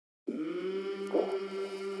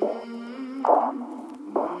I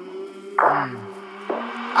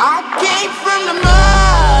came from the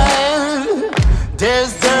mud,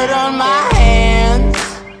 there's dirt on my hands.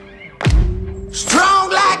 Strong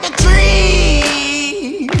like a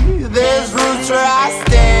tree, there's roots where I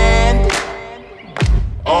stand.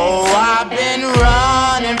 Oh, I've been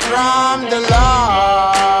running from the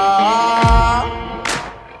law.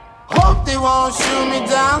 Hope they won't shoot me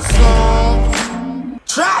down soon.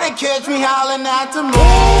 Try to catch me howling at the moon.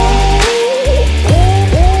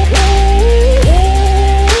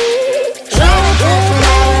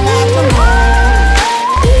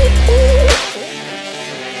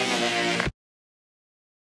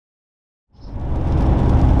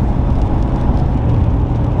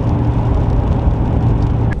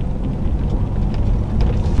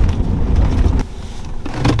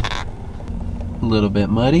 A little bit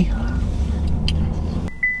muddy.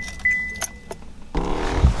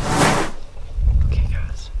 Okay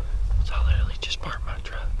guys, so I literally just parked my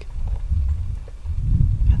truck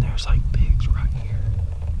and there's like pigs right here,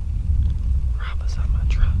 right beside my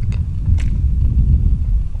truck.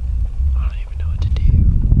 I don't even know what to do.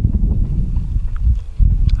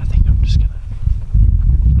 I think I'm just gonna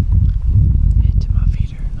head to my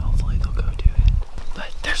feeder and hopefully they'll go do it.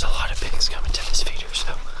 But there's a lot of pigs coming to this feeder,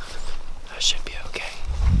 so I should be okay.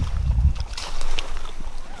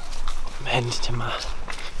 I'm heading to my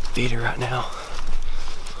feeder right now.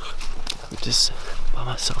 I'm just by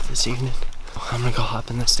myself this evening. I'm gonna go hop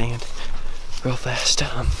in the stand real fast.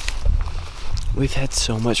 We've had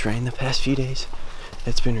so much rain the past few days.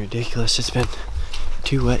 It's been ridiculous. It's been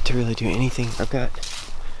too wet to really do anything. I've got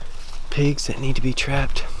pigs that need to be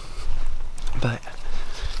trapped, but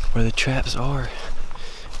where the traps are,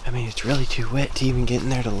 I mean, it's really too wet to even get in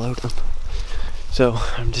there to load them. So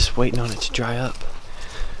I'm just waiting on it to dry up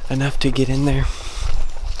enough to get in there.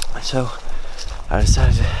 So I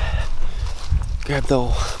decided to grab the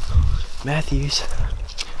old Matthews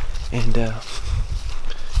and go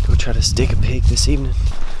try to stick a pig this evening.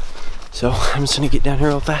 So I'm just gonna get down here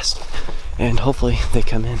real fast and hopefully they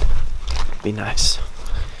come in. Be nice.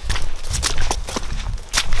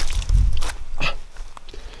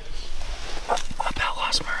 About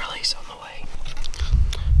lost my release on the way.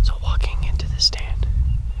 So walking into the stand,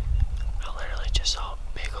 I literally just saw a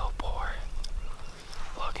big old boar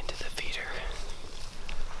walk into the feeder.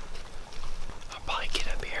 I'll probably get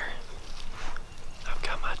up here. I've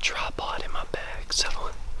got my tripod in my bag, so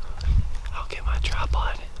I'll get my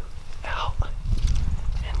tripod out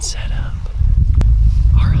and set up.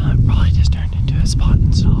 Our hunt probably just turned into a spot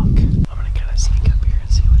and stalk. I'm gonna kind of sneak up here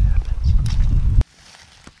and see what happens.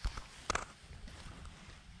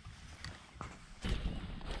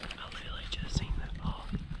 I literally just seen that hog.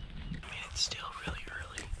 I mean, it's still really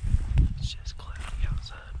early. It's just cloudy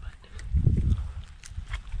outside, but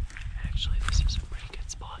actually this is a pretty good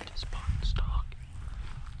spot to spot and stalk.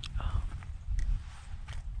 I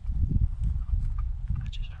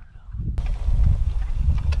just heard him.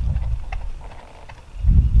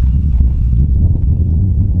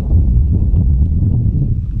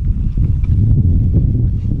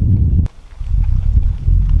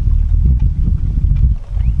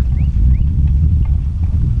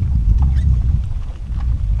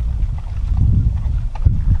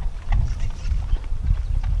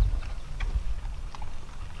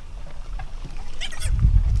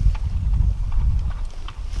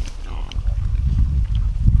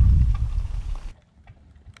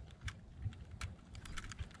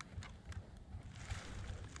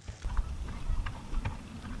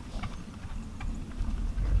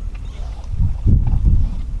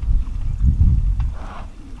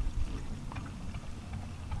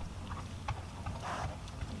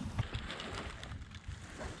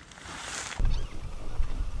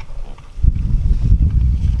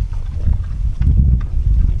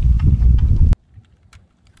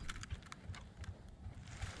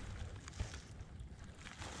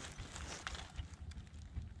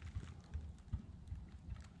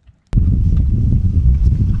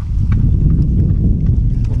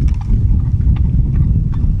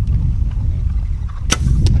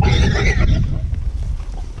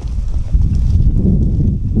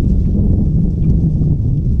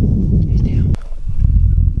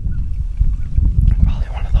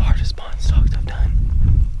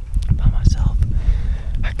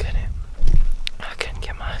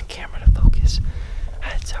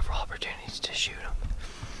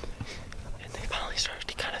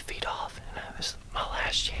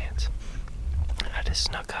 just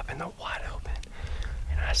snuck up in the wide open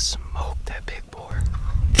and I smoked that big boar.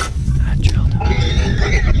 I drilled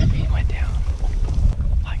him. He went down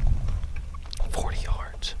like 40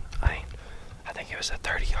 yards. I think it was a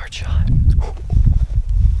 30-yard shot.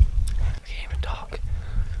 can't even talk.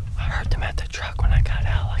 I heard them at the truck when I got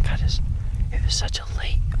out. Like it was such a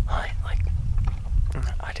late hunt. Like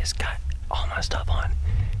I just got all my stuff on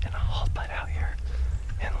and I hauled butt out here.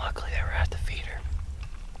 And luckily they were at the feeder.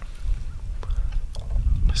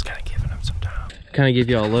 Just kind of giving them some time. Kind of give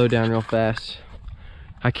y'all a lowdown real fast.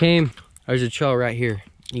 There's a trail right here.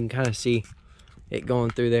 You can kind of see it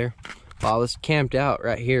going through there. Well, I was camped out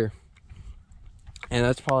right here. And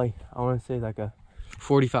that's probably, I want to say like a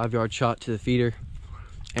 45-yard shot to the feeder.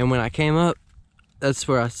 And when I came up, that's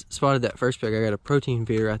where I spotted that first pig. I got a protein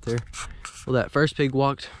feeder right there. Well, that first pig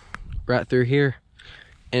walked right through here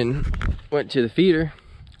and went to the feeder.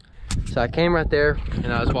 So I came right there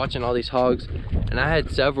and I was watching all these hogs, and I had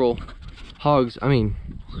several hogs. I mean,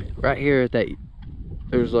 right here at that,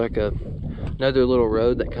 there's like another little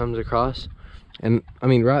road that comes across, and I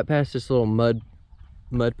mean right past this little mud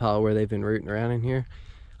pile where they've been rooting around in here.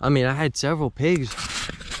 I mean, I had several pigs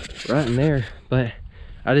right in there, but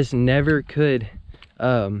I just never could get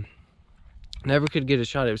a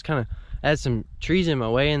shot. It was kind of, I had some trees in my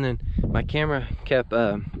way, and then my camera kept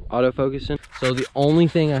autofocusing. So the only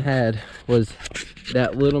thing I had was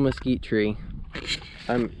that little mesquite tree.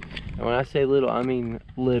 And when I say little, I mean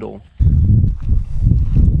little.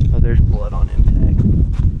 Oh, there's blood on impact.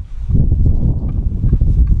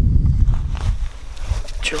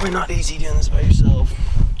 It's really not easy doing this by yourself.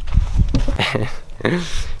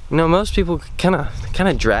 You know, most people kind of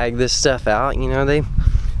drag this stuff out. You know, they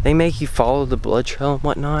make you follow the blood trail and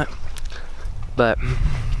whatnot. But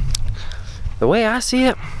the way I see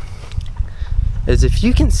it is, if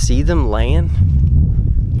you can see them laying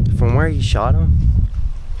from where you shot them,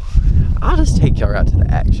 I'll just take y'all out to the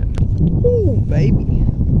action. Ooh, baby.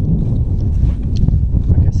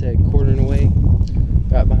 Like I said, quartering away,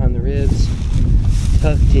 right behind the ribs,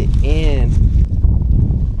 tucked it in.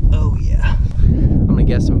 Oh yeah. I'm gonna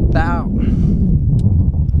guess I'm about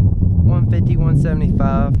 150,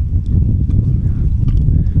 175.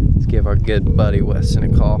 Let's give our good buddy Weston a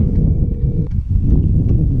call.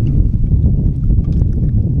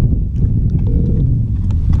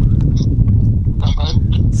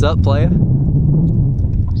 What's up, playa?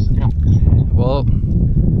 Well,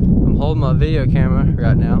 I'm holding my video camera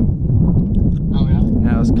right now. Oh yeah? And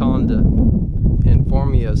I was calling to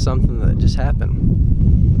inform you of something that just happened.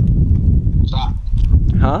 What's up?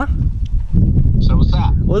 Huh? So what's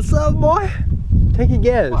up? What's up, boy? Take a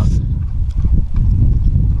guess. What?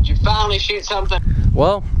 Did you finally shoot something?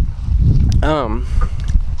 Well,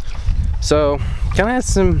 so kind of had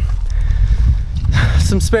some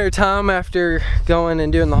spare time after going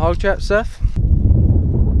and doing the hog trap stuff.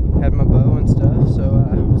 Had my bow and stuff, so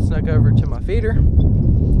I snuck over to my feeder.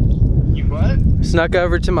 You what? Snuck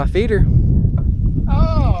over to my feeder.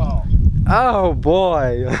 Oh! Oh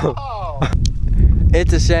boy. Oh!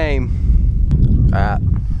 It's a shame. Alright.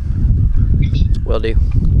 Will do.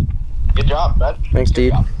 Good job, bud. Thanks, Good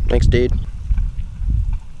dude. job. Thanks, dude.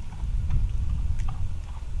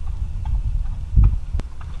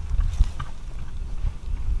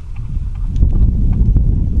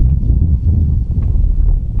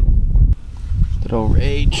 Good old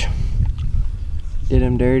rage. Did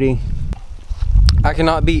him dirty. I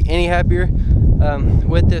cannot be any happier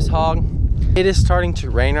with this hog. It is starting to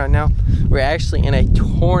rain right now. We're actually in a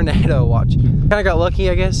tornado watch. Kind of got lucky,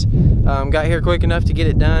 I guess. Got here quick enough to get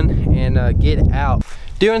it done and get out.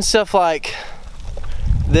 Doing stuff like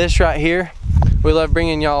this right here. We love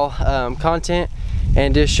bringing y'all content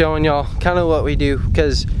and just showing y'all kind of what we do,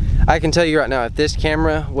 because I can tell you right now, if this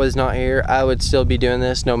camera was not here, I would still be doing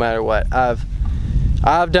this no matter what.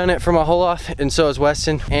 I've done it for my whole life, and so has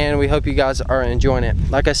Weston, and we hope you guys are enjoying it.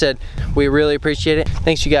 Like I said, we really appreciate it.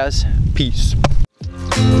 Thanks, you guys. Peace.